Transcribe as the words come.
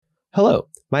Hello,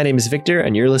 my name is Victor,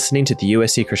 and you're listening to the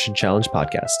USC Christian Challenge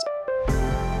podcast.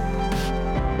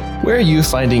 Where are you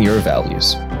finding your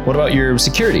values? What about your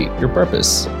security, your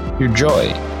purpose, your joy?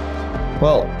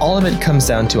 Well, all of it comes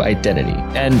down to identity,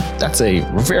 and that's a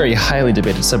very highly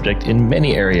debated subject in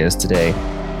many areas today,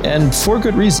 and for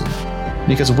good reason.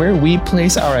 Because where we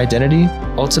place our identity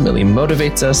ultimately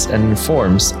motivates us and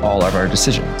informs all of our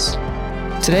decisions.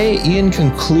 Today, Ian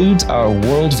concludes our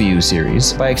Worldview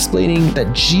series by explaining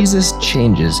that Jesus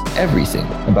changes everything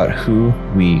about who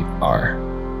we are.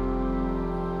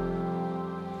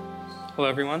 Hello,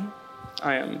 everyone.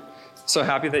 I am so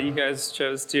happy that you guys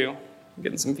chose to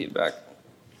get some feedback.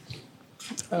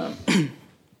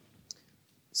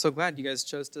 So glad you guys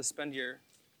chose to spend your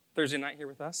Thursday night here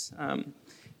with us. In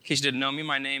case you didn't know me,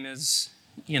 my name is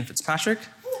Ian Fitzpatrick.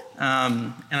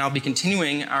 And I'll be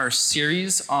continuing our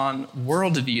series on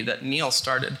worldview that Neil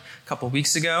started a couple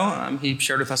weeks ago. He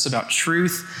shared with us about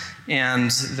truth and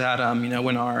that,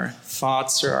 when our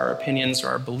thoughts or our opinions or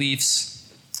our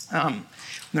beliefs, when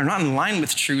they're not in line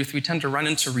with truth, we tend to run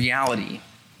into reality.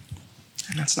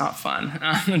 And that's not fun.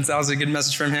 And that was a good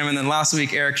message from him. And then last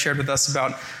week, Eric shared with us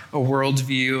about a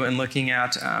worldview and looking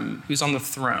at who's on the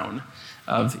throne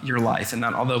of your life. And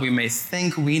that although we may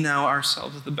think we know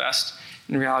ourselves the best,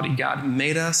 in reality, God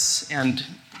made us, and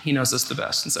he knows us the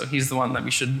best. And so he's the one that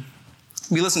we should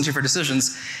listen to for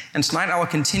decisions. And tonight I will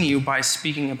continue by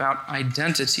speaking about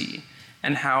identity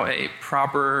and how a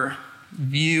proper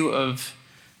view of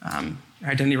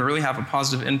identity will really have a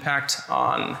positive impact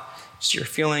on just your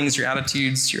feelings, your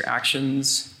attitudes, your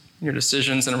actions, your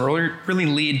decisions, and it will really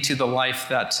lead to the life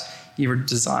that you were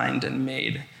designed and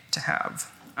made to have.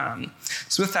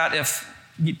 So with that, if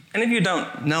any of you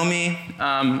don't know me,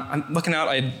 I'm looking out,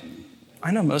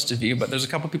 I know most of you, but there's a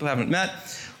couple people I haven't met.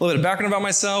 A little bit of background about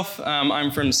myself.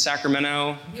 I'm from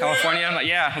Sacramento, California.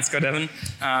 Yeah, let's go, Devin.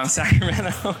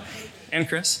 Sacramento and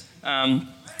Chris.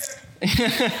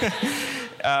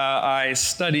 I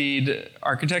studied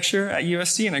architecture at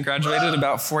USC, and I graduated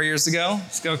about 4 years ago.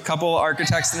 Let's go, a couple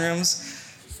architects in the rooms.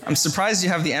 I'm surprised you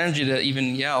have the energy to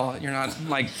even yell. You're not,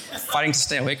 fighting to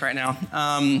stay awake right now.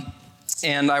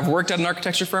 And I've worked at an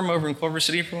architecture firm over in Culver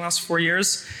City for the last 4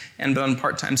 years and been on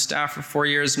part-time staff for 4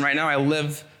 years. And right now I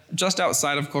live just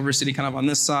outside of Culver City, kind of on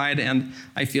this side, and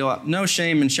I feel no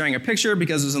shame in sharing a picture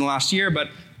because it was in the last year, but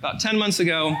about 10 months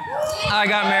ago, I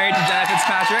got married to Jenna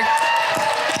Fitzpatrick,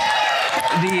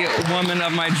 the woman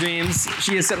of my dreams.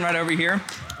 She is sitting right over here.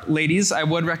 Ladies, I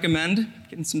would recommend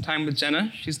getting some time with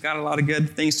Jenna. She's got a lot of good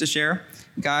things to share.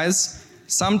 Guys,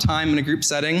 sometime in a group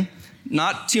setting,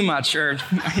 not too much, or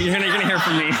you're gonna hear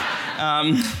from me.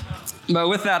 But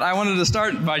with that, I wanted to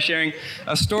start by sharing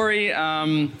a story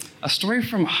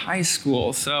from high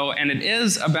school. And it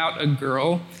is about a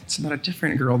girl. It's about a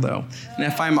different girl, though. And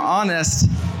if I'm honest,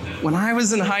 when I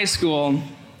was in high school,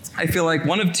 I feel like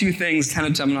one of two things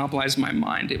tended to monopolize my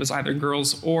mind. It was either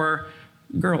girls or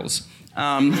girls.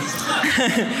 And,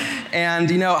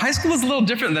 high school was a little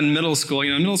different than middle school.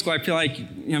 Middle school, I feel like,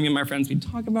 me and my friends, we'd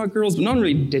talk about girls, but no one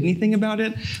really did anything about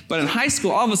it. But in high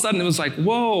school, all of a sudden, it was like,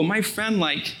 whoa, my friend,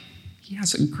 he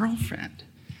has a girlfriend.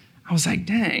 I was like,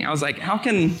 dang. I was like, how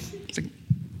can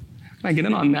I get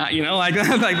in on that?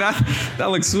 That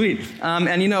looks sweet.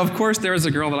 Of course, there was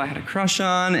a girl that I had a crush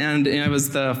on, and it was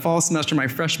the fall semester of my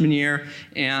freshman year,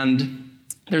 and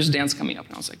there's a dance coming up,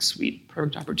 and I was like, sweet,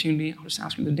 perfect opportunity. I'll just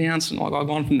ask her to dance, and I'll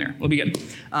go on from there. It'll be good.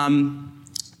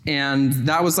 And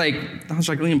that was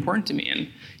really important to me. And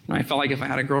I felt like if I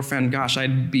had a girlfriend, gosh,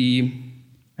 I'd be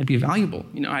valuable.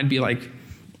 I'd be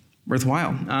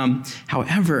worthwhile.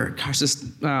 However, just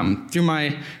through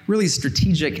my really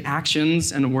strategic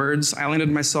actions and words, I landed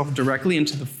myself directly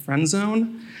into the friend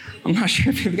zone. I'm not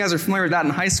sure if you guys are familiar with that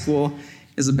in high school.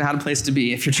 Is a bad place to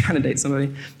be if you're trying to date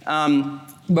somebody.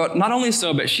 But not only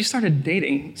so, but she started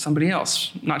dating somebody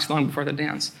else not too long before the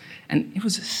dance. And it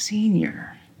was a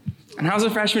senior. And I was a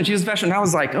freshman, she was a freshman. And I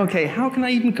was like, okay, how can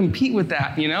I even compete with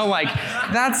that?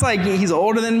 That's he's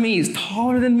older than me, he's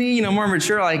taller than me, more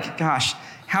mature. Gosh,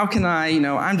 how can I,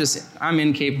 I'm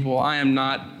incapable. I am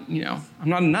not, I'm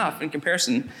not enough in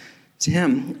comparison to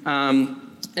him.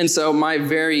 And so my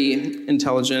very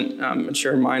intelligent,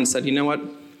 mature mind said, you know what?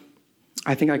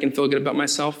 I think I can feel good about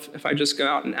myself if I just go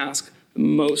out and ask the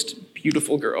most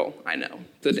beautiful girl I know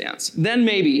to dance. Then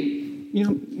maybe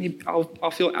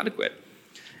I'll feel adequate.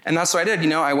 And that's what I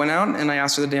did. I went out and I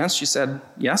asked her to dance. She said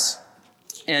yes.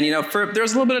 And there was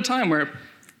a little bit of time where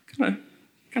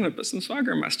kind of put some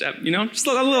swagger in my step, just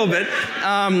a little bit.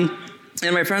 And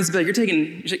my friends would be like, who are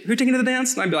you taking to the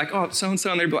dance? And I'd be like, oh,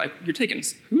 so-and-so. And they'd be like, you're taking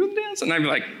who to the dance? And I'd be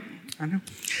like, I know.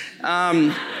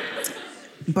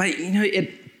 But,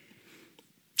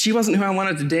 she wasn't who I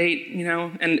wanted to date,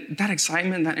 and that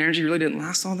excitement, that energy really didn't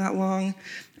last all that long.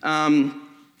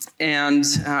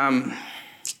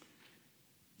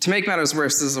 To make matters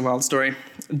worse, this is a wild story.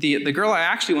 The girl I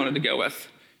actually wanted to go with,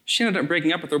 she ended up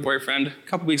breaking up with her boyfriend a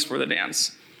couple weeks before the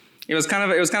dance. It was kind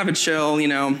of a chill,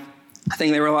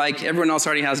 thing. They were like, everyone else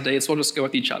already has dates, we'll just go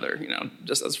with each other,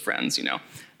 just as friends, What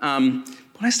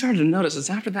I started to notice is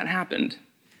after that happened,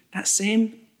 that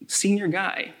same senior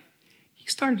guy, he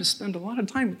started to spend a lot of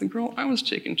time with the girl I was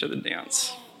taking to the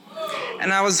dance.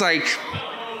 And I was like,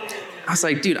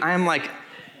 dude,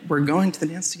 we're going to the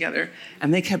dance together.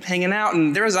 And they kept hanging out.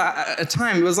 And there was a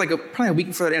time, it was probably a week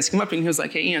before the dance, he came up to me and he was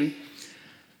like, hey, Ian,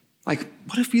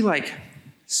 what if we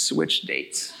switch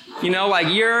dates? You're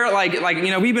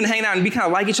we've been hanging out and we kind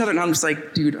of like each other. And I'm just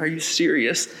like, dude, are you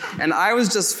serious? And I was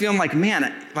just feeling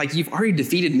man, you've already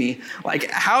defeated me.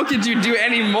 How could you do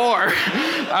any more?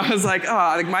 I was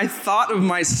my thought of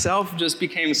myself just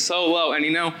became so low. And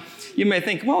you may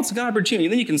think, well, it's a good opportunity.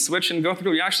 Then you can switch and go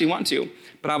through what you actually want to.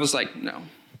 But I was no.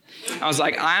 I was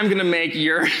I'm going to make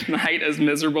your night as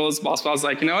miserable as possible. I was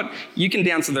you know what? You can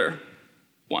dance with her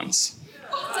once.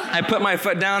 I put my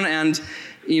foot down and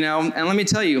let me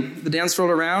tell you, the dance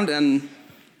rolled around and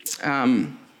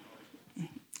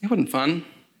it wasn't fun.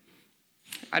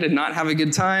 I did not have a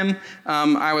good time.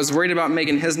 I was worried about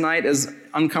making his night as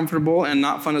uncomfortable and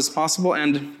not fun as possible,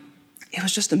 and it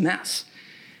was just a mess.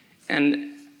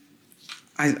 And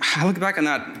I look back on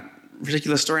that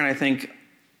ridiculous story and I think,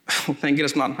 well, thank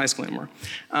goodness I'm not in high school anymore.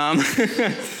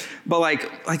 But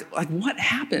what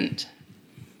happened?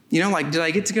 Did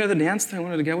I get to go to the dance that I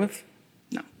wanted to go with?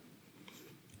 No.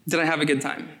 Did I have a good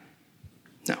time?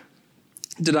 No.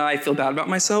 Did I feel bad about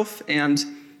myself and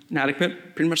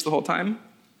inadequate pretty much the whole time?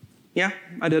 Yeah,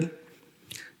 I did.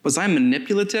 Was I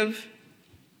manipulative?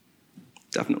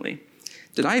 Definitely.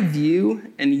 Did I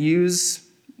view and use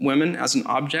women as an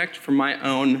object for my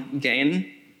own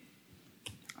gain?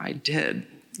 I did.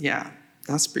 Yeah,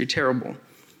 that's pretty terrible.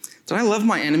 Did I love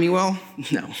my enemy well?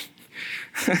 No.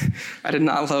 I did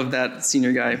not love that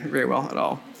senior guy very well at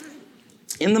all.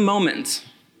 In the moment,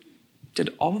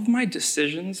 did all of my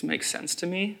decisions make sense to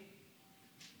me?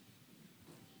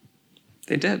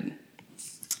 They did.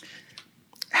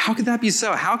 How could that be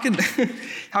so? How could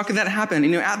that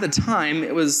happen? At the time,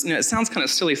 it was, it sounds kind of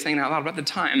silly saying it out loud, but at the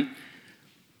time,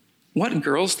 what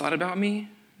girls thought about me,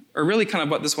 or really kind of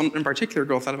what this one in particular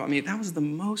girl thought about me, that was the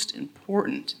most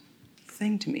important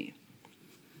thing to me.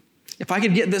 If I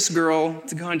could get this girl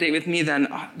to go on a date with me, then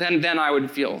I would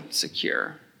feel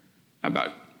secure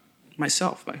about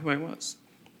myself, about who I was.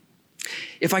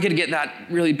 If I could get that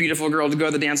really beautiful girl to go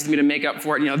to the dance with me to make up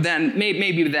for it, then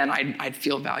maybe I'd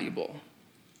feel valuable.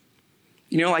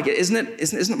 Isn't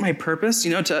it my purpose,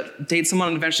 to date someone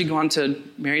and eventually go on to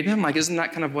marry them? Isn't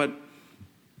that kind of what,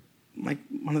 one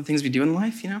of the things we do in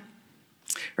life,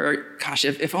 Or, gosh,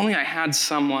 if only I had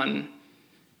someone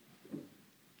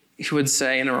who would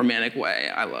say in a romantic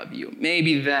way, I love you.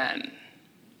 Maybe then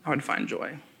I would find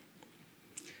joy.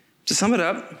 To sum it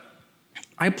up,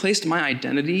 I placed my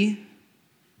identity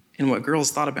in what girls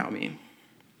thought about me.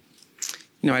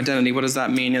 Identity, what does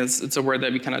that mean? It's a word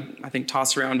that we kind of, I think,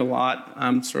 toss around a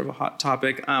lot, sort of a hot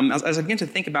topic. As I began to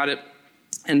think about it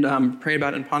and pray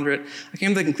about it and ponder it, I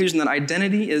came to the conclusion that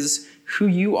identity is who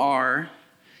you are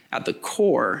at the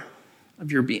core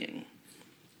of your being.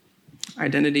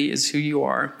 Identity is who you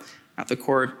are at the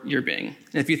core of your being.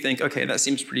 And if you think, okay, that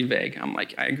seems pretty vague, I'm I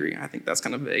agree. I think that's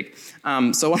kind of vague.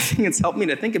 So one thing that's helped me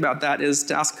to think about that is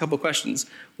to ask a couple questions.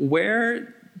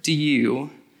 Where do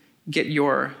you get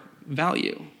your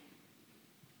value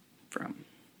from?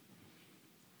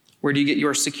 Where do you get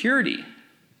your security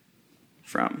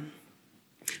from?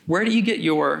 Where do you get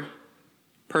your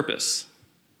purpose?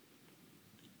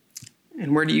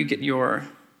 And where do you get your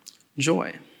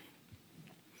joy?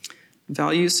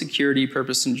 Value, security,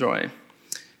 purpose, and joy.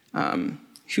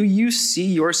 Who you see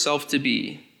yourself to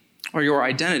be, or your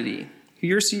identity, who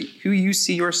you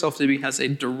see yourself to be has a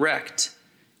direct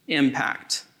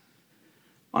impact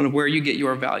on where you get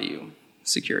your value,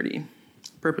 security,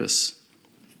 purpose,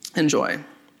 and joy.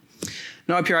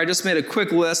 Now up here, I just made a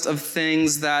quick list of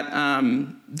things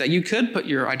that you could put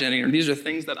your identity in. These are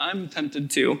things that I'm tempted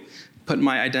to put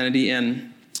my identity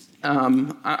in. I'm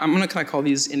going to kind of call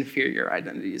these inferior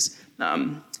identities.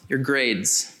 Your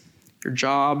grades, your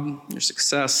job, your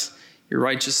success, your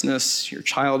righteousness, your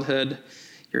childhood,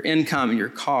 your income, your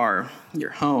car,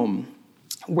 your home,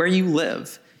 where you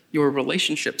live, your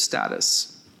relationship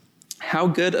status, how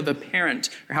good of a parent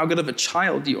or how good of a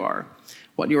child you are,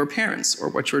 what your parents or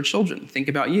what your children think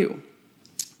about you,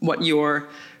 what your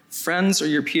friends or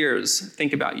your peers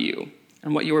think about you,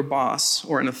 and what your boss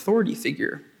or an authority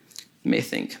figure may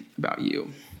think about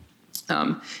you.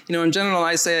 In general,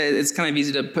 I say it's kind of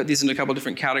easy to put these into a couple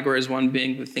different categories, one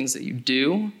being the things that you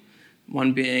do,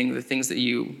 one being the things that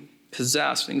you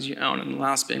possess, things you own, and the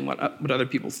last being what other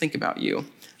people think about you.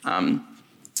 I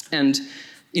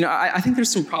think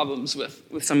there's some problems with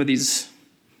some of these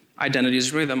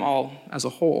identities, really them all as a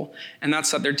whole, and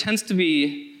that's that there tends to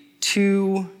be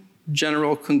two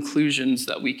general conclusions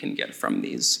that we can get from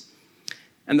these.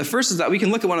 And the first is that we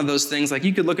can look at one of those things, like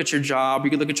you could look at your job, you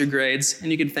could look at your grades,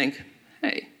 and you could think,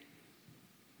 hey,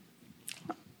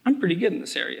 I'm pretty good in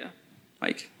this area.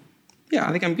 Like, yeah,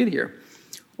 I think I'm good here.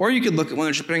 Or you could look at one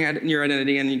that you're putting in your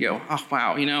identity and you go, oh,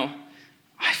 wow,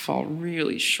 I fall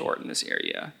really short in this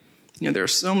area. There are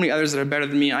so many others that are better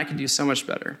than me. I could do so much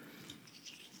better.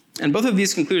 And both of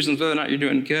these conclusions, whether or not you're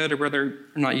doing good or whether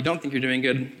or not you don't think you're doing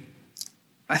good,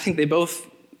 I think they both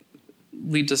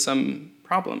lead to some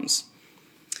problems.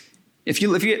 If you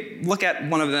look at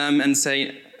one of them and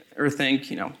say, or think,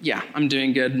 yeah, I'm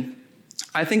doing good,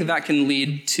 I think that can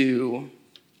lead to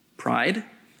pride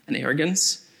and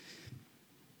arrogance.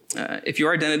 If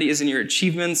your identity is in your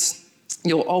achievements,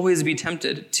 you'll always be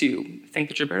tempted to think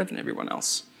that you're better than everyone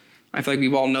else. I feel like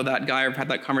we all know that guy or have had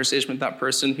that conversation with that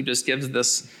person who just gives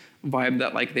this vibe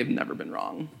that like they've never been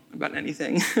wrong about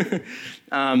anything.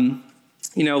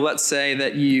 Let's say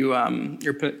that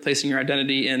you're placing your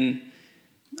identity in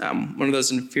one of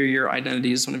those inferior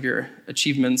identities, one of your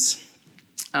achievements.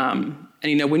 And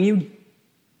when you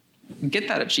get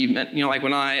that achievement, like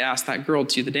when I asked that girl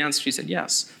to the dance, she said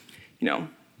yes.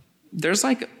 There's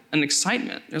like an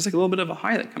excitement. There's like a little bit of a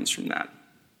high that comes from that.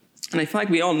 And I feel like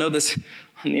we all know this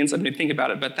on the inside when we think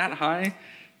about it, but that high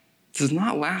does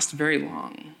not last very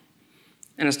long.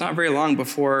 And it's not very long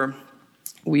before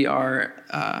we are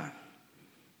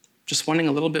just wanting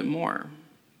a little bit more,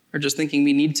 or just thinking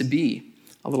we need to be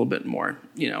a little bit more.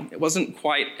 It wasn't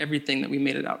quite everything that we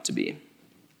made it out to be.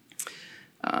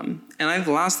 And I think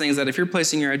the last thing is that if you're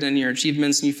placing your identity in your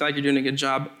achievements and you feel like you're doing a good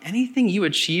job, anything you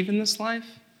achieve in this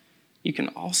life, you can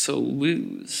also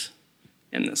lose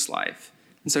in this life.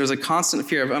 And so there's a constant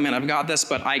fear of, oh man, I've got this,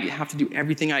 but I have to do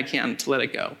everything I can to let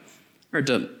it go, or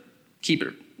to keep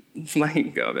it from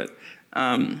letting go of it.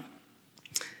 And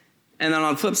then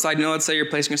on the flip side, let's say you're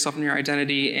placing yourself in your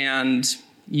identity and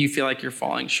you feel like you're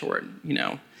falling short.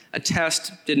 A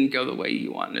test didn't go the way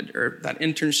you wanted, or that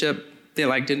internship, they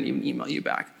didn't even email you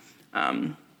back.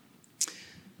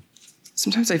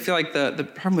 Sometimes I feel like the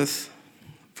problem with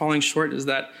falling short is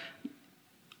that,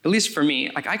 at least for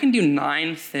me, I can do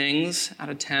 9 things out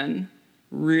of 10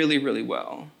 really, really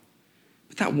well.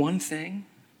 But that one thing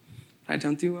that I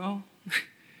don't do well,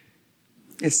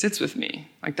 it sits with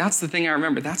me. That's the thing I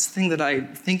remember. That's the thing that I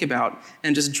think about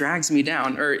and just drags me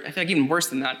down. Or I feel like even worse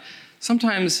than that,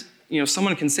 sometimes,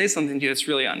 someone can say something to you that's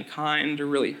really unkind or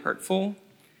really hurtful,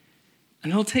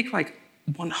 and it'll take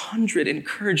 100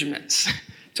 encouragements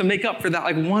to make up for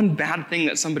that one bad thing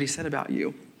that somebody said about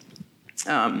you.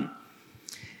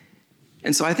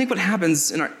 And so I think what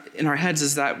happens in our heads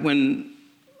is that when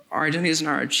our identity is in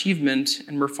our achievement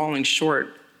and we're falling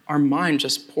short, our mind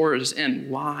just pours in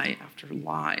lie after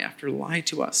lie after lie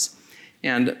to us.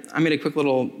 And I made a quick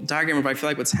little diagram of I feel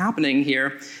like what's happening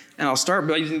here. And I'll start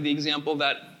by using the example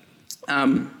that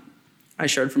I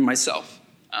shared from myself.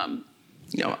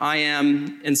 I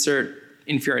am, insert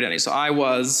inferior identity. So I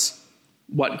was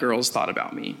what girls thought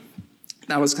about me.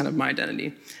 That was kind of my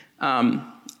identity.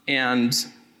 And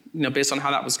based on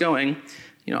how that was going,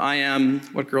 I am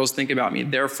what girls think about me.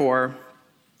 Therefore,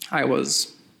 I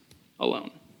was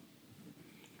alone.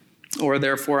 Or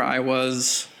therefore, I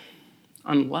was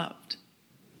unloved.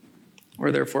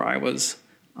 Or therefore, I was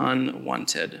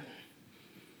unwanted.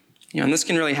 And this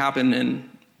can really happen in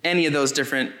any of those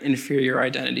different inferior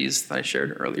identities that I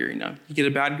shared earlier. You get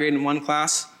a bad grade in one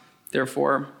class,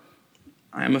 therefore,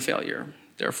 I am a failure.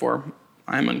 Therefore,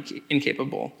 I am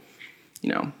incapable.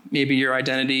 Maybe your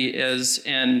identity is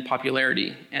in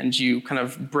popularity and you kind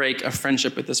of break a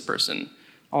friendship with this person.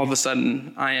 All of a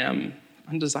sudden, I am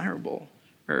undesirable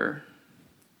or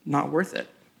not worth it.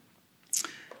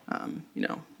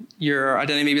 Your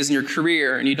identity maybe is in your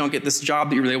career and you don't get this job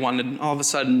that you really wanted, and all of a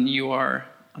sudden you are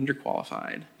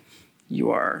underqualified. You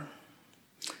are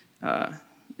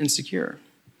insecure.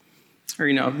 Or,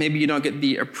 maybe you don't get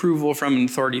the approval from an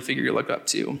authority figure you look up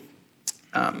to.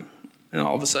 And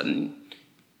all of a sudden,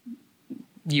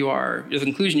 the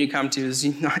conclusion you come to is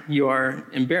you are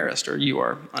embarrassed or you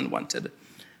are unwanted.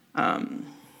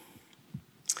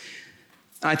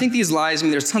 I think these lies,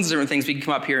 there's tons of different things we can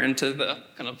come up here into the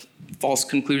kind of false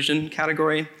conclusion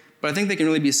category, but I think they can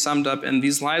really be summed up, and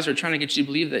these lies are trying to get you to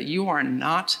believe that you are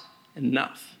not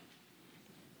enough.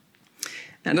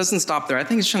 And it doesn't stop there. I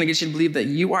think it's trying to get you to believe that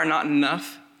you are not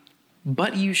enough,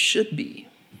 but you should be.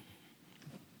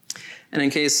 And in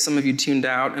case some of you tuned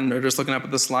out and are just looking up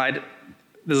at the slide,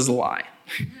 this is a lie.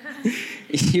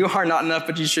 You are not enough,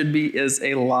 but you should be is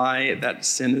a lie that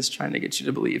sin is trying to get you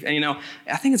to believe. And,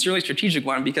 I think it's a really strategic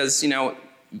one because,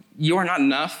 you are not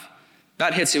enough.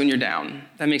 That hits you when you're down.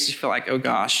 That makes you feel like, oh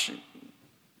gosh,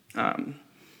 I'm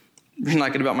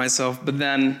not good about myself. But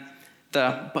then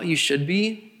but you should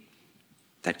be,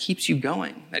 that keeps you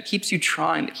going. That keeps you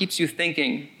trying. That keeps you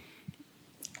thinking,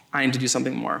 I need to do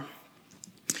something more.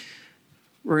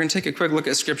 We're going to take a quick look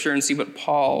at Scripture and see what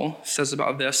Paul says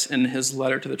about this in his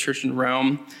letter to the church in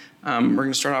Rome. We're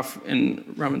going to start off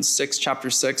in Romans 6, chapter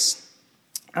 6.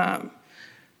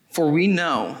 For we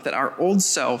know that our old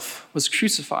self was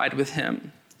crucified with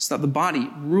him, so that the body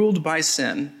ruled by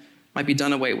sin might be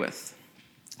done away with,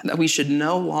 and that we should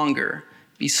no longer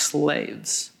be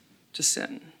slaves to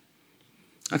sin.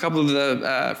 A couple of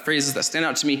the phrases that stand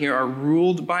out to me here are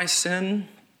ruled by sin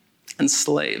and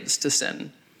slaves to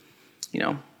sin.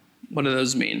 What do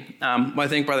those mean? Well, I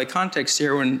think by the context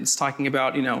here, when it's talking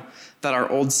about, that our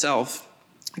old self,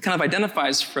 it kind of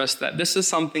identifies for us that this is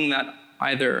something that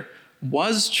either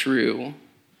was true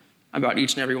about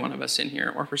each and every one of us in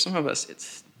here, or for some of us,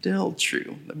 it's still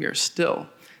true, that we are still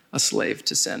a slave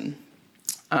to sin.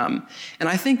 And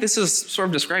I think this is sort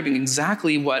of describing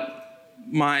exactly what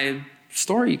my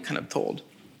story kind of told,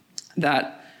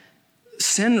 that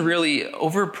sin really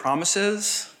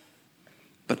overpromises,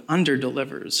 but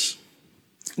underdelivers.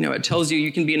 It tells you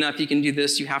you can be enough, you can do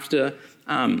this, you have to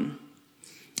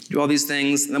do all these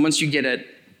things, and then once you get it,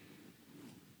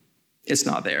 it's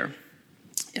not there.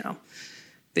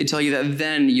 They tell you that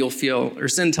then you'll feel, or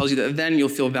sin tells you that then you'll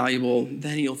feel valuable,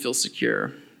 then you'll feel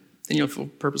secure, then you'll feel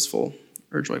purposeful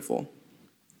or joyful.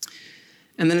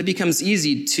 And then it becomes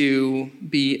easy to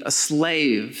be a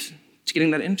slave to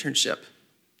getting that internship,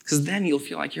 because then you'll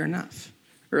feel like you're enough.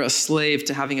 Or a slave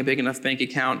to having a big enough bank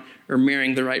account or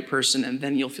marrying the right person, and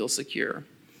then you'll feel secure.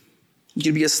 You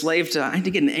could be a slave to, I need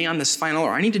to get an A on this final,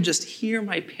 or I need to just hear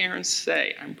my parents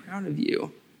say, I'm proud of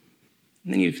you.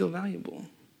 And then you'd feel valuable.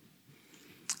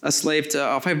 A slave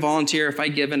to, if I volunteer, if I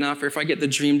give enough, or if I get the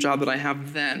dream job that I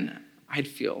have, then I'd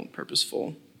feel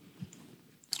purposeful.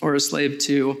 Or a slave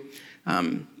to,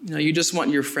 you just want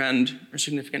your friend or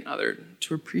significant other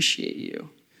to appreciate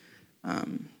you.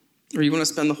 Or you want to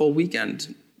spend the whole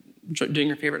weekend doing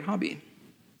your favorite hobby.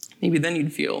 Maybe then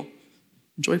you'd feel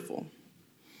joyful.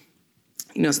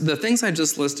 The things I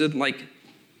just listed,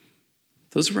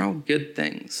 those were all good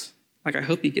things. I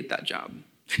hope you get that job.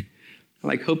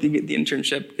 Hope you get the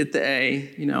internship, get the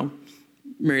A,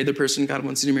 marry the person God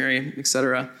wants you to marry,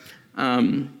 etc.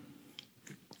 And,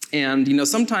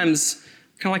 sometimes,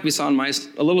 kind of like we saw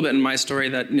a little bit in my story,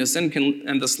 that, sin can,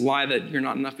 and this lie that you're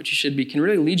not enough, but you should be, can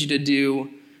really lead you to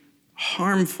do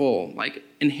harmful,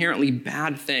 inherently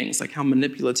bad things, like how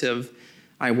manipulative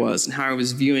I was and how I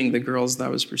was viewing the girls that I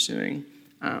was pursuing.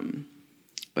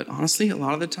 But honestly, a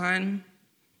lot of the time,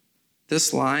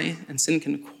 this lie and sin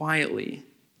can quietly,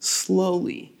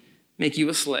 slowly make you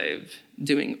a slave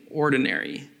doing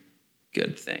ordinary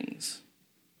good things.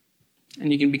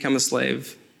 And you can become a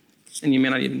slave, and you may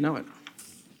not even know it.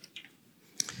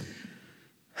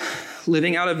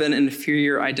 Living out of an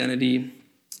inferior identity,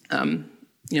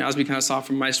 as we kind of saw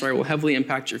from my story, will heavily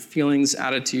impact your feelings,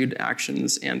 attitude,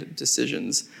 actions, and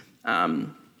decisions.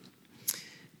 And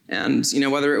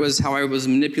whether it was how I was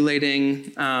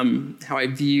manipulating, how I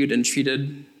viewed and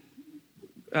treated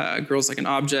girls like an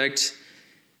object,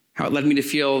 how it led me to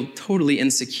feel totally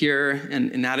insecure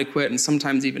and inadequate and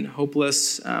sometimes even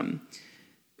hopeless.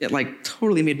 It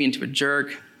totally made me into a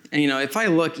jerk. And if I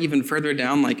look even further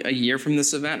down, a year from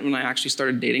this event, when I actually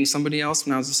started dating somebody else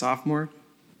when I was a sophomore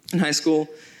in high school,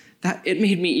 that it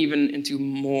made me even into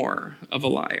more of a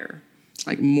liar,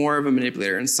 more of a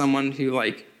manipulator, and someone who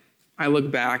I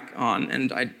look back on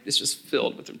and it's just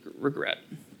filled with regret.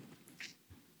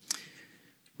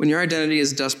 When your identity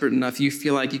is desperate enough, you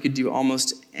feel like you could do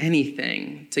almost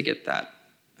anything to get that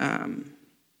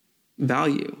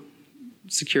value,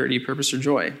 security, purpose, or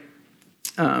joy.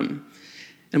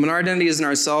 And when our identity is in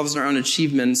ourselves and our own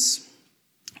achievements,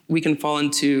 we can fall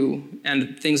into,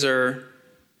 and things are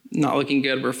not looking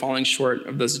good, we're falling short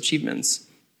of those achievements.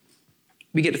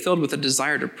 We get filled with a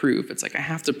desire to prove. It's I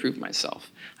have to prove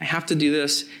myself. I have to do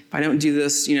this. If I don't do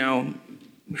this,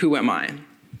 who am I?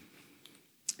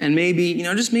 And maybe,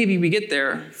 just maybe we get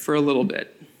there for a little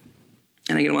bit.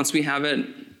 And again, once we have it,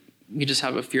 we just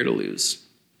have a fear to lose.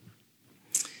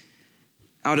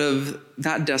 Out of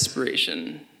that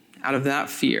desperation, out of that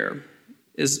fear,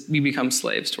 is we become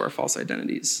slaves to our false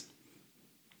identities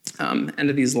and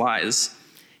to these lies.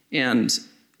 And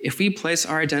if we place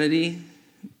our identity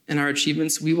in our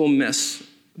achievements, we will miss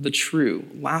the true,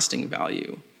 lasting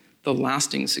value, the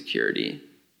lasting security,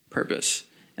 purpose,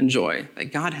 and joy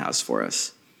that God has for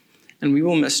us. And we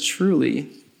will miss truly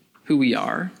who we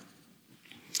are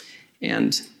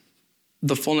and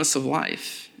the fullness of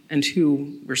life and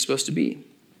who we're supposed to be.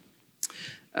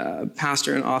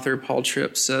 Pastor and author Paul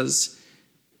Tripp says,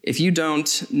 if you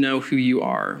don't know who you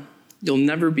are, you'll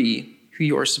never be who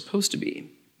you are supposed to be,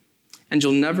 and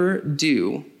you'll never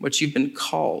do what you've been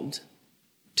called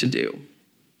to do.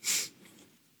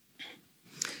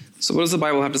 So what does the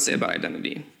Bible have to say about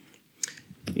identity?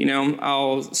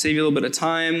 I'll save you a little bit of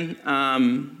time.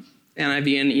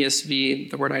 NIV and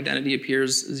ESV, the word identity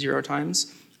appears 0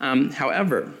 times.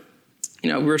 However,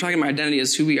 we were talking about identity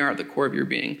as who we are at the core of your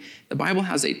being. The Bible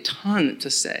has a ton to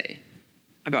say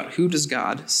about who does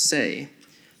God say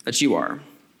that you are.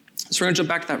 So we're going to jump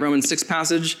back to that Romans 6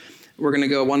 passage. We're going to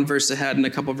go one verse ahead and a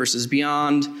couple verses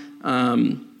beyond,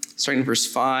 starting in verse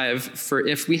 5. For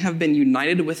if we have been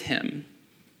united with him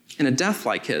in a death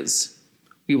like his,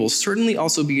 we will certainly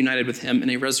also be united with him in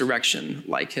a resurrection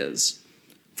like his.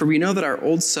 For we know that our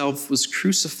old self was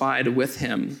crucified with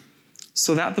him,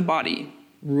 so that the body,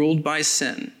 ruled by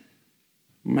sin,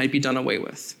 might be done away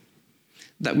with,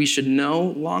 that we should no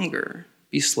longer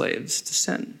be slaves to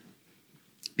sin.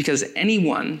 Because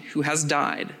anyone who has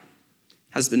died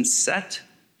has been set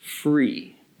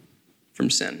free from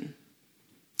sin.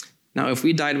 Now, if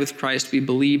we died with Christ, we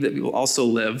believe that we will also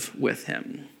live with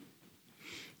him.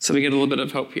 So we get a little bit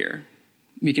of hope here.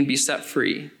 We can be set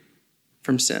free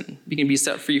from sin. We can be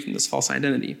set free from this false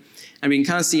identity. And we can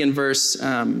kind of see in verse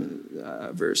 7,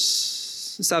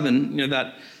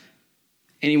 that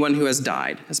anyone who has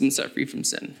died has been set free from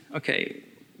sin. Okay,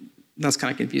 that's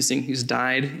kind of confusing. Who's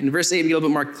died? In verse 8, we get a little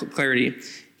bit more clarity.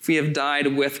 If we have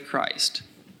died with Christ.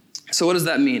 So what does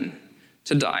that mean,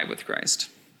 to die with Christ?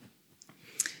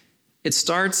 It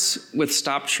starts with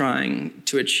stop trying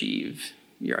to achieve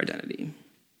your identity.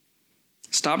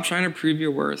 Stop trying to prove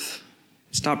your worth.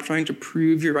 Stop trying to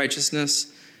prove your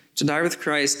righteousness. To die with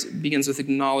Christ begins with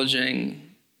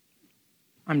acknowledging,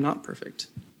 I'm not perfect.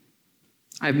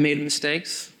 I've made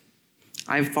mistakes.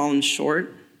 I've fallen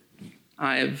short.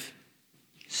 I've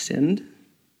sinned.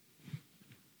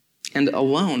 And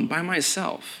alone, by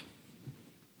myself,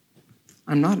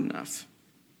 I'm not enough.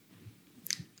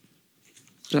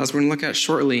 But as we're going to look at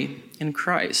shortly, in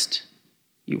Christ,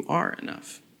 you are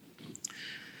enough.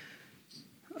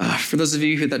 For those of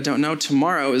you that don't know,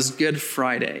 tomorrow is Good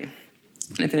Friday.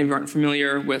 And if any of you aren't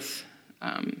familiar with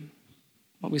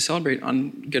what we celebrate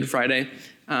on Good Friday,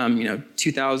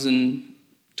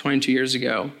 2022 years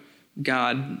ago,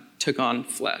 God took on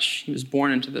flesh. He was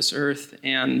born into this earth,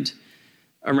 and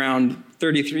around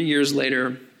 33 years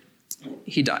later,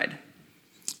 he died.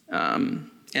 And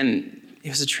it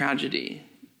was a tragedy,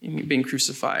 being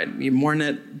crucified. We mourn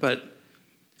it, but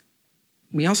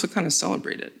we also kind of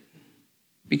celebrate it.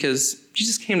 Because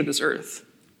Jesus came to this earth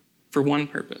for one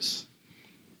purpose,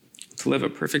 to live a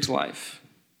perfect life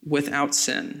without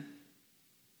sin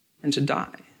and to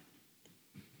die.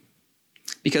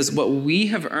 Because what we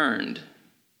have earned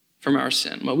from our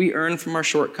sin, what we earn from our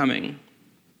shortcoming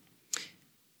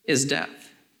is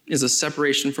death, is a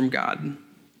separation from God.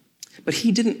 But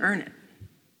he didn't earn it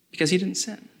because he didn't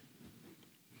sin.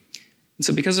 And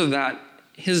so because of that,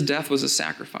 his death was a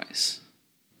sacrifice.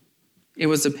 It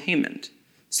was a payment.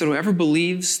 So whoever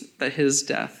believes that his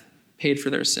death paid for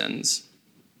their sins,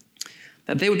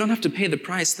 that they don't have to pay the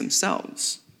price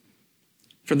themselves.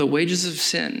 For the wages of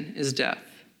sin is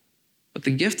death, but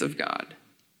the gift of God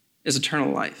is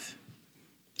eternal life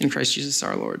in Christ Jesus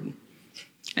our Lord.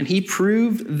 And he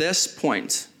proved this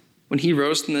point when he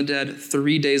rose from the dead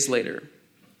 3 days later,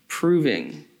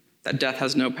 proving that death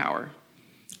has no power.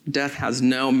 Death has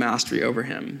no mastery over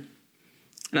him.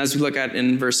 And as we look at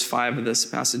in verse 5 of this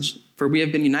passage, for we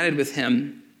have been united with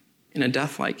him in a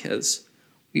death like his,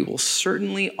 we will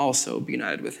certainly also be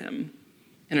united with him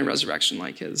in a resurrection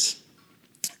like his.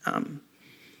 And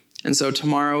so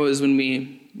tomorrow is when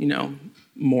we,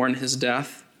 mourn his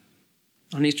death.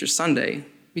 On Easter Sunday,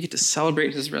 we get to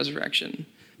celebrate his resurrection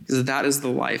because that is the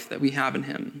life that we have in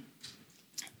him.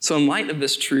 So in light of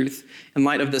this truth, in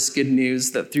light of this good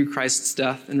news that through Christ's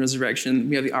death and resurrection,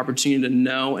 we have the opportunity to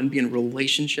know and be in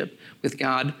relationship with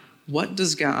God, what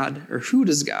does God, or who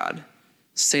does God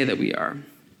say that we are?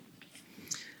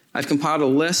 I've compiled a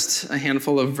list, a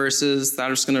handful of verses that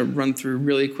I'm just going to run through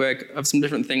really quick of some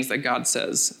different things that God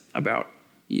says about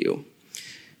you.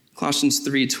 Colossians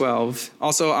 3:12.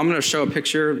 Also, I'm going to show a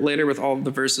picture later with all of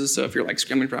the verses, so if you're like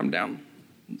scrambling to write them down,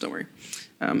 don't worry.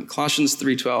 Colossians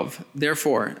 3:12.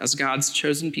 Therefore, as God's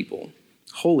chosen people,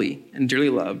 holy and dearly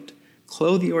loved,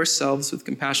 clothe yourselves with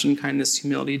compassion, kindness,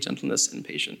 humility, gentleness, and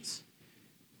patience.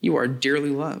 You are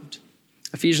dearly loved.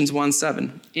 Ephesians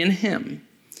 1:7. In him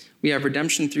we have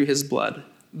redemption through his blood,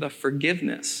 the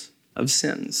forgiveness of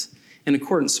sins, in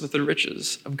accordance with the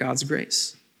riches of God's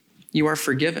grace. You are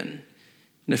forgiven.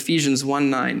 In Ephesians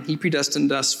 1:9, he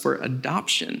predestined us for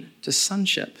adoption to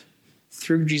sonship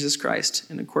through Jesus Christ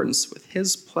in accordance with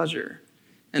his pleasure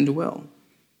and will.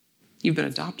 You've been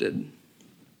adopted.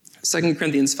 2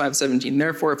 Corinthians 5:17,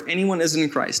 therefore, if anyone is in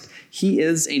Christ, he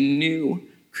is a new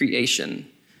creation.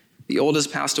 The old has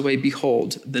passed away.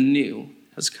 Behold, the new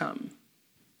has come.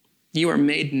 You are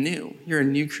made new. You're a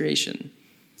new creation.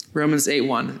 Romans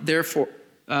 8:1, therefore,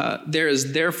 there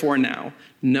is therefore now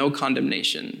no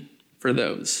condemnation for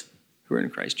those who are in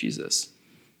Christ Jesus.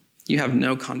 You have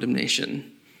no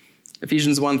condemnation.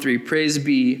 Ephesians 1:3, praise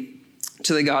be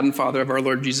to the God and Father of our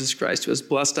Lord Jesus Christ, who has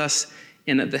blessed us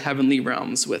in the heavenly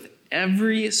realms with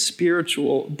every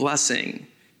spiritual blessing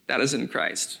that is in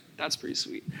Christ. That's pretty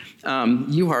sweet.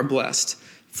 You are blessed.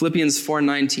 Philippians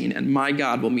 4:19, and my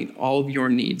God will meet all of your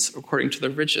needs according to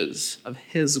the riches of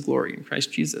his glory in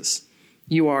Christ Jesus.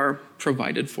 You are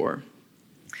provided for.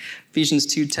 Ephesians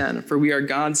 2:10, for we are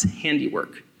God's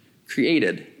handiwork,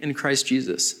 created in Christ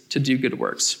Jesus to do good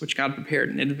works, which God prepared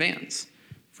in advance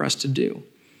for us to do.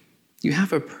 You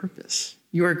have a purpose.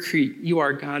 You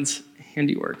are God's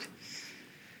handiwork.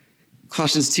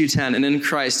 Colossians 2:10, and in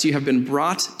Christ you have been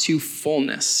brought to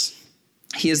fullness.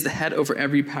 He is the head over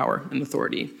every power and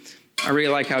authority. I really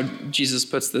like how Jesus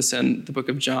puts this in the book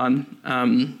of John,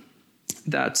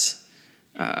 that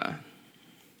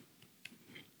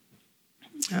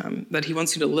he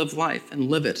wants you to live life and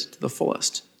live it to the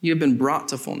fullest. You have been brought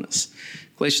to fullness.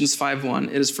 Galatians 5:1,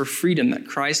 it is for freedom that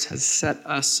Christ has set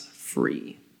us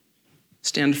free.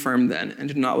 Stand firm then, and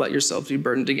do not let yourselves be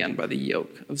burdened again by the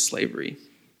yoke of slavery.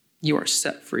 You are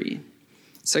set free.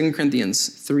 2 Corinthians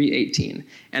 3:18,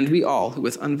 and we all who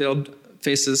with unveiled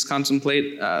faces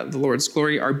contemplate the Lord's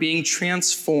glory are being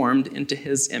transformed into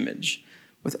his image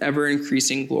with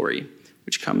ever-increasing glory,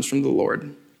 which comes from the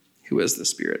Lord, who is the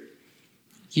Spirit.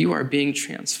 You are being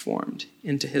transformed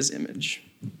into his image.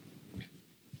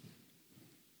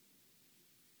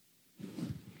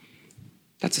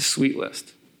 That's a sweet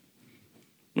list.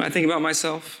 When I think about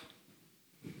myself,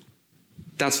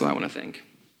 that's what I want to think.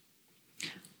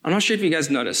 I'm not sure if you guys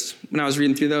noticed when I was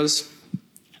reading through those,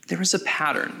 there was a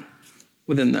pattern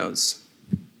within those.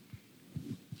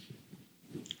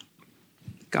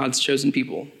 God's chosen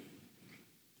people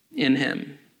in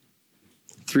him,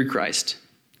 through Christ,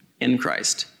 in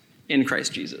Christ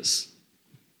Jesus.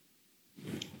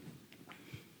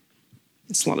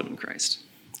 It's a lot of in Christ.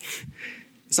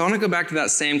 So I want to go back to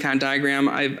that same kind of diagram.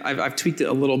 I've tweaked it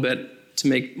a little bit to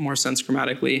make more sense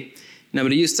grammatically.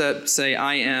 But it used to say,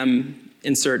 I am,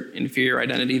 insert inferior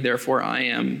identity, therefore I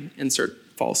am, insert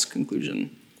false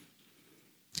conclusion.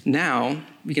 Now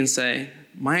we can say,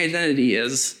 my identity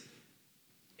is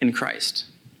in Christ.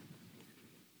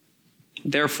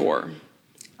 Therefore,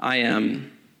 I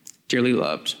am dearly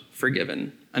loved,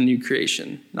 forgiven, a new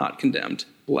creation, not condemned,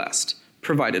 blessed,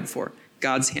 provided for,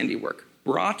 God's handiwork,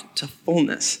 brought to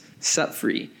fullness, set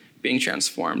free, being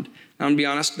transformed. Now, to be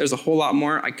honest, there's a whole lot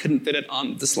more. I couldn't fit it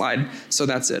on the slide, so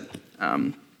that's it.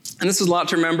 And this is a lot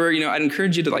to remember. I'd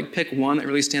encourage you to pick one that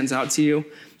really stands out to you.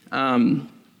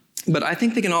 But I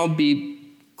think they can all be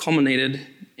culminated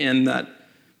in that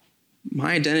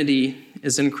my identity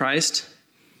is in Christ,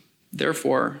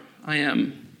 therefore I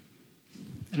am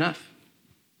enough.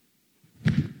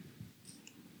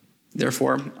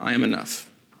 Therefore, I am enough.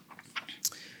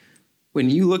 When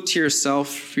you look to yourself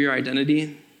for your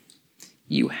identity,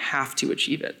 you have to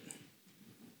achieve it.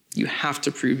 You have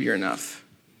to prove you're enough.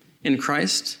 In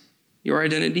Christ, your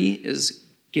identity is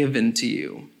given to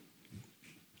you.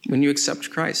 When you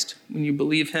accept Christ, when you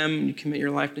believe him, you commit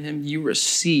your life to him, you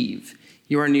receive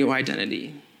your new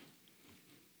identity.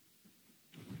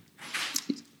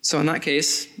 So in that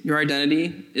case, your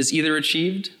identity is either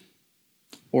achieved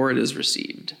or it is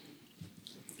received.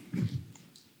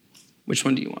 Which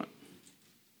one do you want?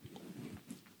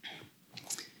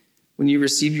 When you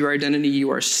receive your identity, you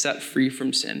are set free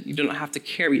from sin. You don't have to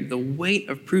carry the weight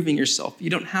of proving yourself. You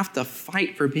don't have to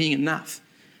fight for being enough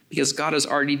because God has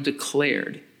already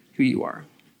declared who you are.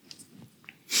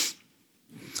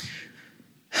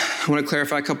 I want to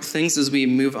clarify a couple things as we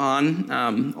move on.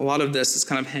 A lot of this is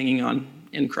kind of hanging on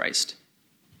in Christ.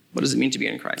 What does it mean to be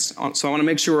in Christ? So I want to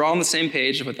make sure we're all on the same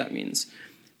page of what that means.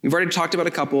 We've already talked about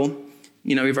a couple.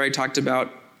 We've already talked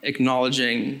about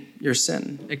acknowledging your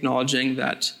sin, acknowledging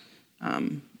that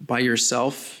by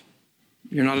yourself,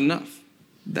 you're not enough,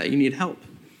 that you need help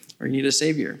or you need a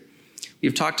savior.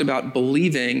 We've talked about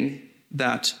believing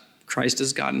that Christ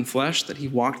is God in flesh, that he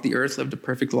walked the earth, lived a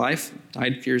perfect life,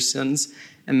 died for your sins,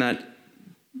 and that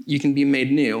you can be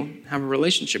made new, have a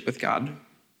relationship with God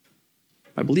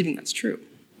by believing that's true.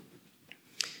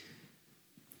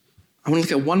 I want to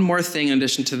look at one more thing in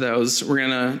addition to those. We're going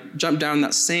to jump down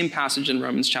that same passage in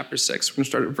Romans chapter 6. We're going to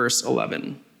start at verse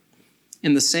 11.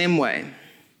 In the same way,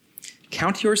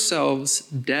 count yourselves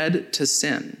dead to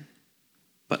sin,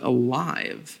 but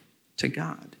alive to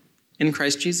God in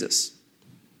Christ Jesus.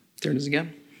 There it is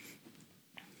again.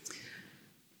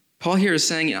 Paul here is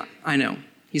saying, I know.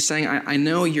 He's saying, I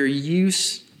know you're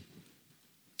used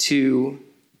to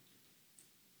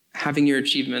having your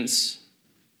achievements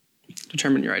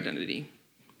determine your identity.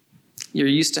 You're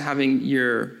used to having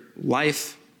your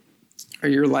life or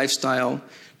your lifestyle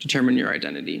determine your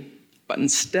identity. But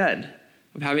instead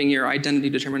of having your identity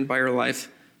determined by your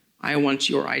life, I want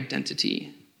your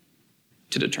identity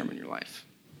to determine your life.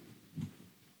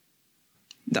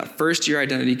 That first your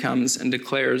identity comes and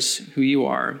declares who you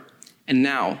are, and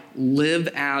now live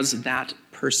as that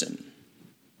person.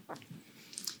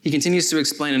 He continues to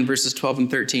explain in verses 12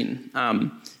 and 13.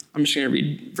 I'm just going to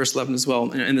read verse 11 as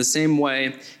well. In the same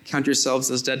way, count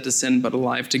yourselves as dead to sin, but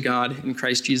alive to God in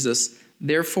Christ Jesus.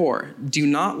 Therefore, do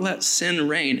not let sin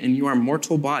reign in your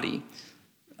mortal body,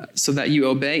 so that you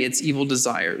obey its evil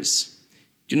desires.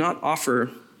 Do not offer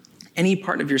any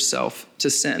part of yourself to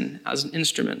sin as an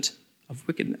instrument of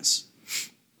wickedness.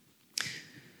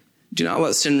 Do not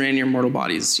let sin reign in your mortal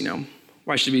bodies.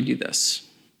 Why should we do this?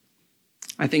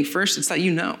 I think first it's that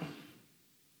you know.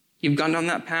 You've gone down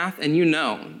that path and you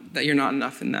know that you're not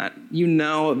enough in that. You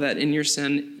know that in your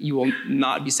sin you will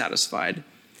not be satisfied,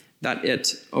 that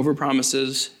it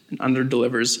overpromises and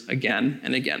underdelivers again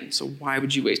and again. So why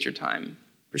would you waste your time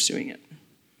pursuing it?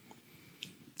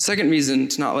 The second reason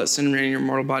to not let sin reign in your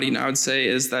mortal body, I would say,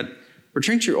 is that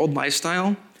returning to your old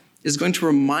lifestyle is going to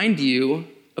remind you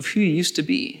of who you used to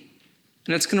be.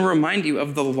 And it's going to remind you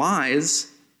of the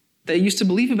lies that you used to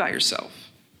believe about yourself.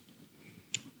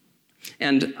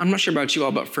 And I'm not sure about you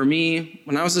all, but for me,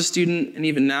 when I was a student, and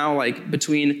even now,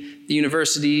 between the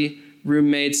university,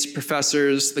 roommates,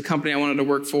 professors, the company I wanted to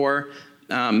work for,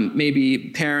 maybe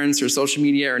parents or social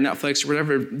media or Netflix or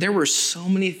whatever, there were so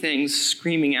many things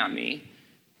screaming at me,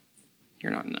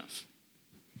 you're not enough.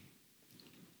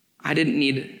 I didn't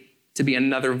need to be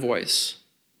another voice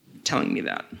telling me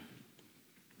that.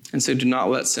 And so do not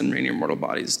let sin reign in your mortal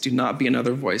bodies. Do not be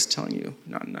another voice telling you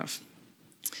not enough.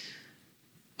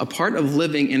 A part of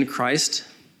living in Christ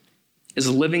is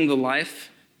living the life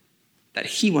that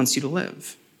he wants you to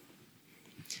live.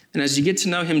 And as you get to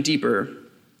know him deeper,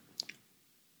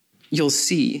 you'll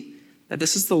see that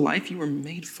this is the life you were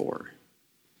made for.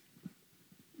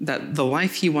 That the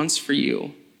life he wants for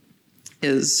you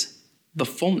is the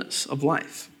fullness of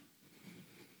life.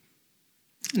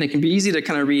 And it can be easy to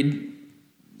kind of read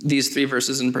these three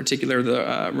verses in particular,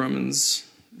 the Romans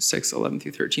 6, 11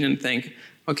 through 13, and think,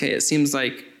 okay, it seems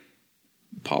like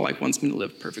Paul wants me to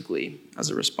live perfectly as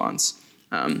a response.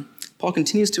 Paul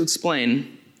continues to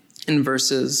explain in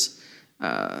verses,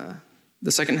 the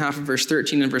second half of verse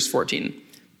 13 and verse 14.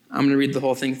 I'm going to read the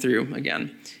whole thing through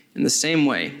again. In the same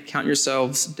way, count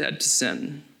yourselves dead to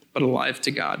sin, but alive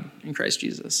to God in Christ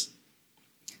Jesus.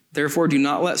 Therefore, do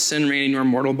not let sin reign in your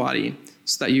mortal body,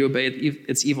 so that you obey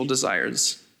its evil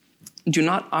desires. Do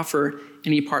not offer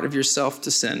any part of yourself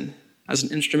to sin as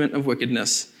an instrument of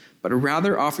wickedness, but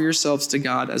rather offer yourselves to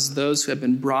God as those who have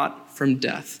been brought from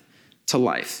death to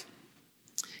life.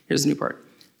 Here's the new part.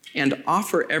 And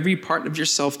offer every part of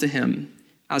yourself to him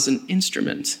as an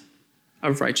instrument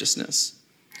of righteousness.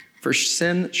 For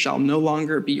sin shall no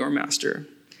longer be your master,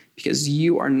 because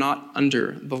you are not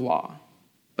under the law,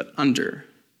 but under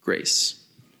grace.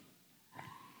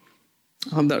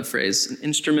 I love that phrase, an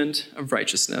instrument of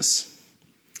righteousness.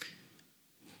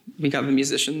 We got the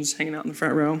musicians hanging out in the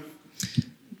front row.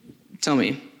 Tell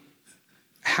me,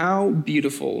 how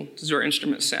beautiful does your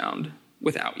instrument sound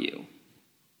without you?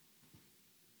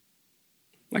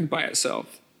 By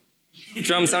itself.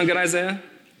 Drums sound good, Isaiah?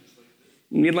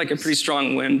 You need a pretty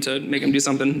strong wind to make them do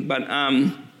something, but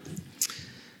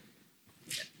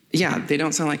they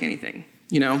don't sound like anything,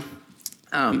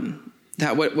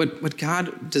 that what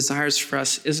God desires for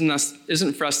us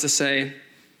isn't for us to say,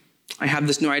 I have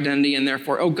this new identity and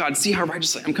therefore, oh God, see how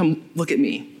righteous I am, come look at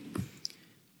me.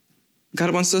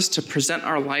 God wants us to present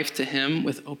our life to him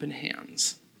with open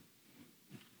hands.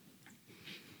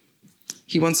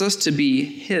 He wants us to be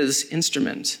his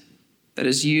instrument that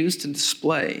is used to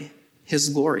display his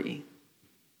glory.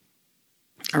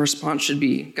 Our response should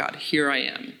be, God, here I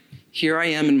am. Here I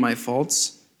am in my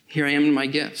faults. Here I am in my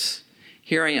gifts.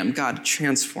 Here I am. God,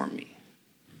 transform me.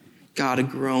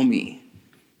 God, grow me.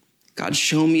 God,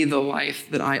 show me the life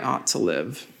that I ought to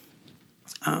live.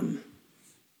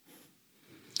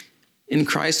 In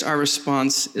Christ, our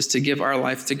response is to give our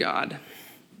life to God,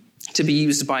 to be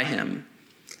used by him.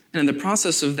 And in the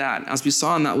process of that, as we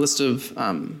saw in that list of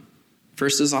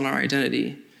verses on our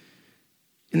identity,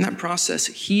 in that process,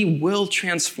 he will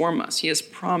transform us. He has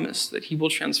promised that he will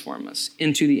transform us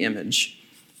into the image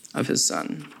of his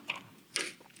Son.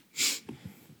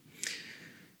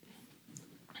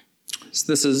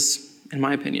 So this is, in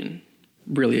my opinion,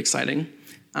 really exciting.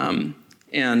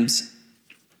 And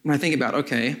when I think about,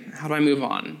 okay, how do I move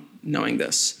on knowing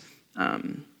this? I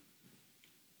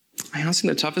honestly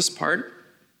think the toughest part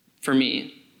for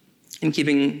me in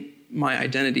keeping my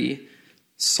identity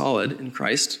solid in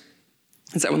Christ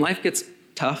is that when life gets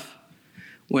tough,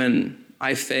 when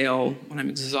I fail, when I'm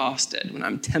exhausted, when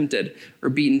I'm tempted or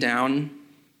beaten down,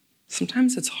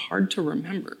 sometimes it's hard to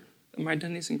remember that my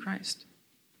identity is in Christ.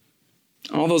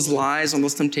 All those lies, all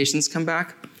those temptations come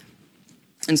back.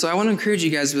 And so I want to encourage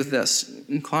you guys with this.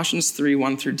 In Colossians 3,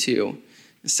 1 through 2,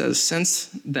 it says,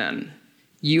 since then,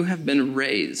 you have been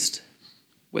raised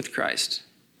with Christ.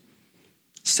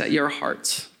 Set your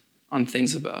hearts on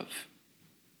things above,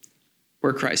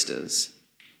 where Christ is,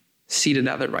 seated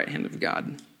at the right hand of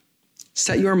God.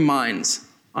 Set your minds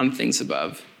on things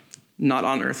above, not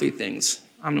on earthly things.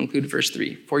 I'm going to include verse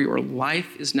 3. For your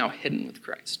life is now hidden with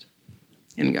Christ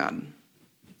in God.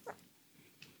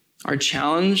 Our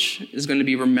challenge is going to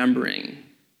be remembering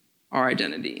our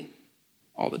identity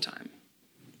all the time.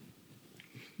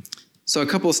 So a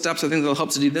couple of steps I think that will help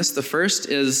to do this. The first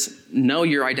is know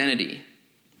your identity.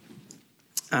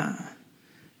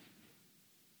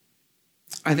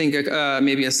 I think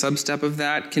maybe a sub-step of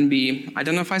that can be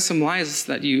identify some lies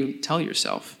that you tell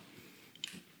yourself.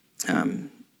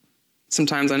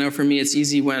 Sometimes I know for me it's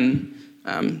easy when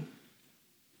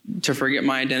to forget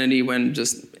my identity when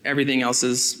just everything else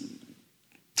is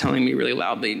telling me really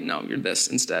loudly, no, you're this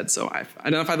instead. So I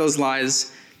identify those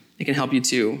lies. It can help you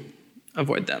to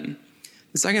avoid them.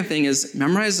 The second thing is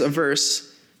memorize a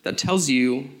verse that tells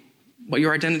you what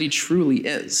your identity truly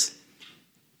is.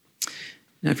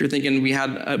 Now, if you're thinking we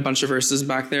had a bunch of verses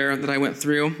back there that I went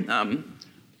through,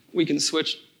 we can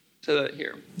switch to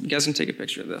here. You guys can take a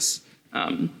picture of this.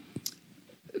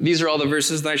 These are all the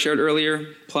verses that I shared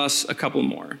earlier, plus a couple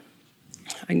more.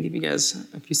 I can give you guys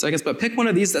a few seconds, but pick one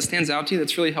of these that stands out to you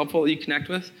that's really helpful that you connect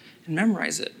with, and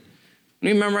memorize it.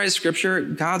 When we memorize Scripture,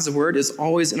 God's word is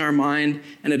always in our mind,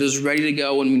 and it is ready to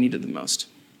go when we need it the most.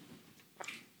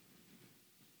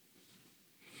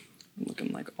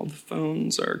 Looking like all the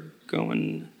phones are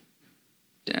going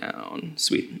down.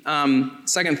 Sweet.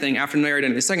 Second thing, after knowing your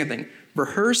identity, second thing,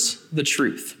 rehearse the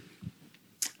truth.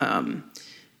 And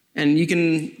you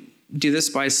can do this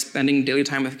by spending daily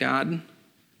time with God.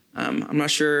 I'm not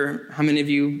sure how many of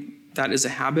you that is a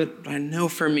habit, but I know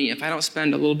for me, if I don't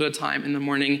spend a little bit of time in the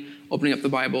morning opening up the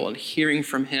Bible and hearing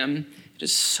from him, it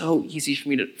is so easy for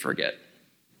me to forget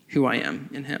who I am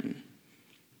in him.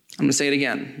 I'm going to say it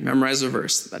again. Memorize a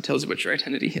verse that tells you what your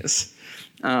identity is.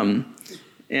 And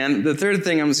the third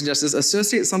thing I'm going to suggest is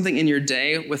associate something in your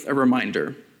day with a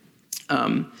reminder.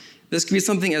 This could be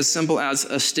something as simple as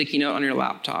a sticky note on your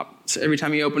laptop. So every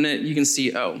time you open it, you can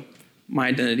see, oh, my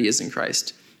identity is in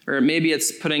Christ. Or maybe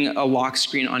it's putting a lock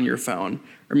screen on your phone.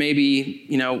 Or maybe,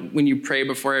 when you pray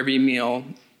before every meal,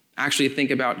 actually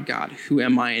think about, God, who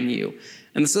am I in you?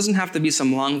 And this doesn't have to be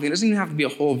some long thing. It doesn't even have to be a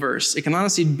whole verse. It can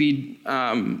honestly be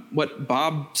what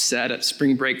Bob said at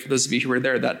spring break, for those of you who were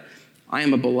there, that I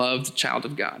am a beloved child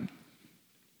of God.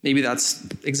 Maybe that's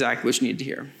exactly what you need to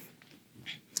hear.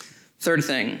 Third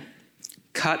thing,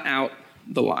 cut out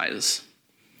the lies.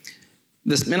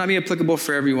 This may not be applicable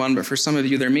for everyone, but for some of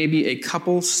you, there may be a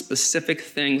couple specific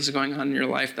things going on in your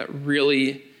life that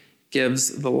really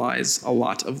gives the lies a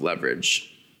lot of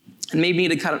leverage. And maybe you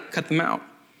need to cut them out.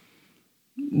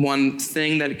 One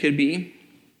thing that it could be,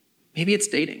 maybe it's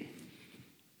dating.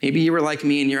 Maybe you were like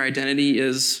me and your identity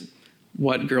is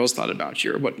what girls thought about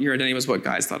you, or what your identity was what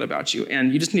guys thought about you.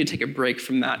 And you just need to take a break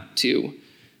from that to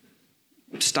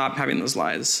stop having those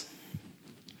lies.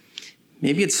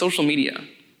 Maybe it's social media.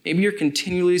 Maybe you're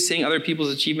continually seeing other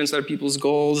people's achievements, other people's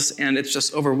goals, and it's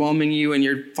just overwhelming you and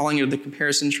you're falling into the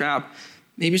comparison trap.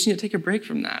 Maybe you just need to take a break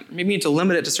from that. Maybe you need to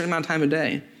limit it to a certain amount of time a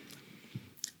day.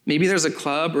 Maybe there's a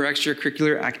club or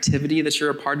extracurricular activity that you're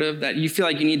a part of that you feel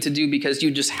like you need to do because you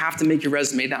just have to make your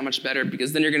resume that much better,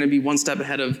 because then you're going to be one step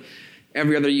ahead of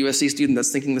every other USC student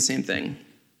that's thinking the same thing.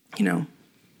 You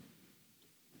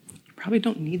probably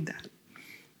don't need that.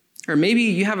 Or maybe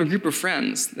you have a group of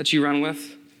friends that you run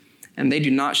with, and they do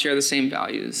not share the same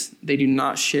values. They do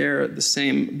not share the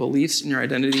same beliefs in your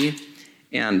identity,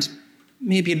 and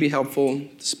maybe it'd be helpful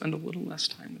to spend a little less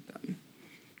time with them.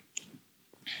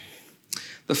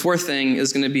 The fourth thing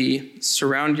is going to be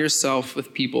surround yourself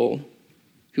with people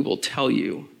who will tell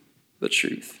you the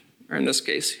truth, or in this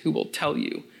case, who will tell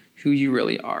you who you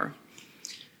really are.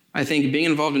 I think being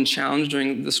involved in Challenge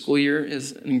during the school year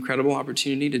is an incredible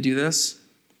opportunity to do this.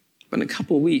 But in a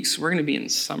couple of weeks, we're going to be in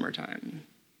summertime.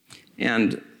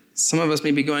 And some of us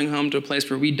may be going home to a place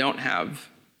where we don't have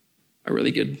a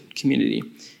really good community.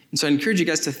 And so I encourage you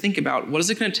guys to think about, what is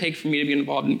it going to take for me to be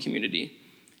involved in community?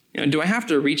 Do I have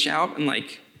to reach out and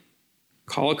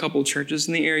call a couple churches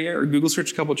in the area, or Google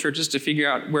search a couple churches to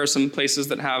figure out where some places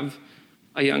that have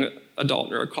a young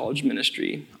adult or a college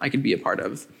ministry I could be a part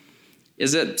of?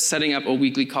 Is it setting up a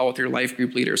weekly call with your life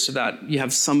group leader so that you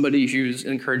have somebody who's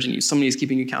encouraging you, somebody who's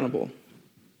keeping you accountable?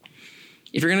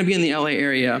 If you're going to be in the LA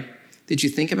area, did you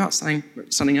think about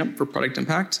signing up for Product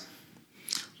Impact?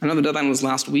 I know the deadline was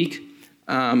last week,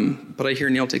 but I hear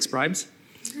Neil takes bribes.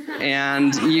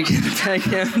 And you can beg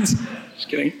him, just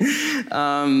kidding,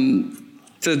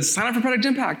 to sign up for Product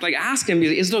Impact. Ask him,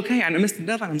 is it okay? I missed the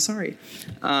deadline, I'm sorry.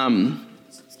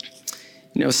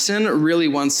 Sin really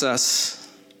wants us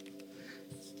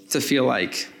to feel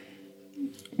like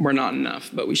we're not enough,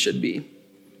 but we should be.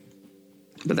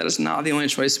 But that is not the only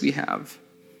choice we have,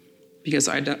 because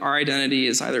our identity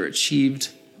is either achieved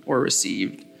or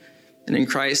received. And in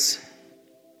Christ,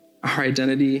 our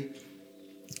identity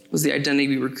was the identity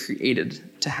we were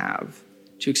created to have,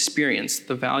 to experience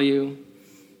the value,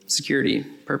 security,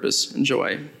 purpose, and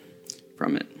joy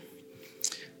from it.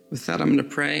 With that, I'm going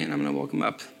to pray, and I'm going to welcome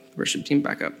up the worship team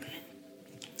back up.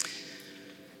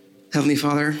 Heavenly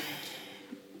Father,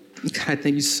 God,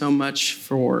 thank you so much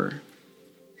for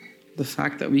the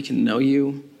fact that we can know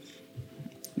you,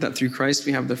 that through Christ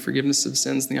we have the forgiveness of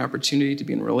sins and the opportunity to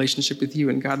be in a relationship with you,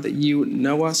 and God, that you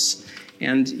know us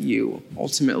and you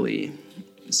ultimately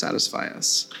satisfy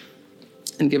us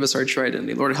and give us our true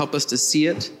identity. Lord, help us to see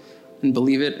it and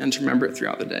believe it and to remember it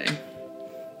throughout the day.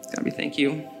 God, we thank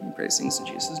you and praise things in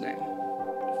Jesus' name.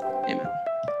 Amen.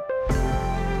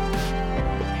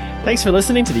 Thanks for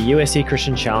listening to the USC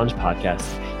Christian Challenge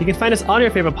podcast. You can find us on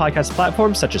your favorite podcast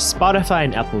platforms such as Spotify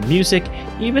and Apple Music,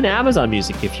 even Amazon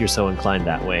Music if you're so inclined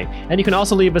that way. And you can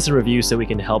also leave us a review so we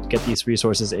can help get these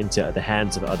resources into the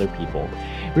hands of other people.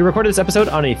 We recorded this episode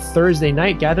on a Thursday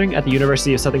night gathering at the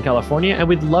University of Southern California, and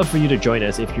we'd love for you to join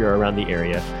us if you're around the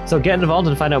area. So get involved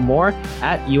and find out more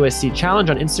at USC Challenge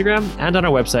on Instagram and on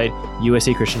our website,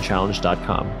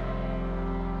 uscchristianchallenge.com.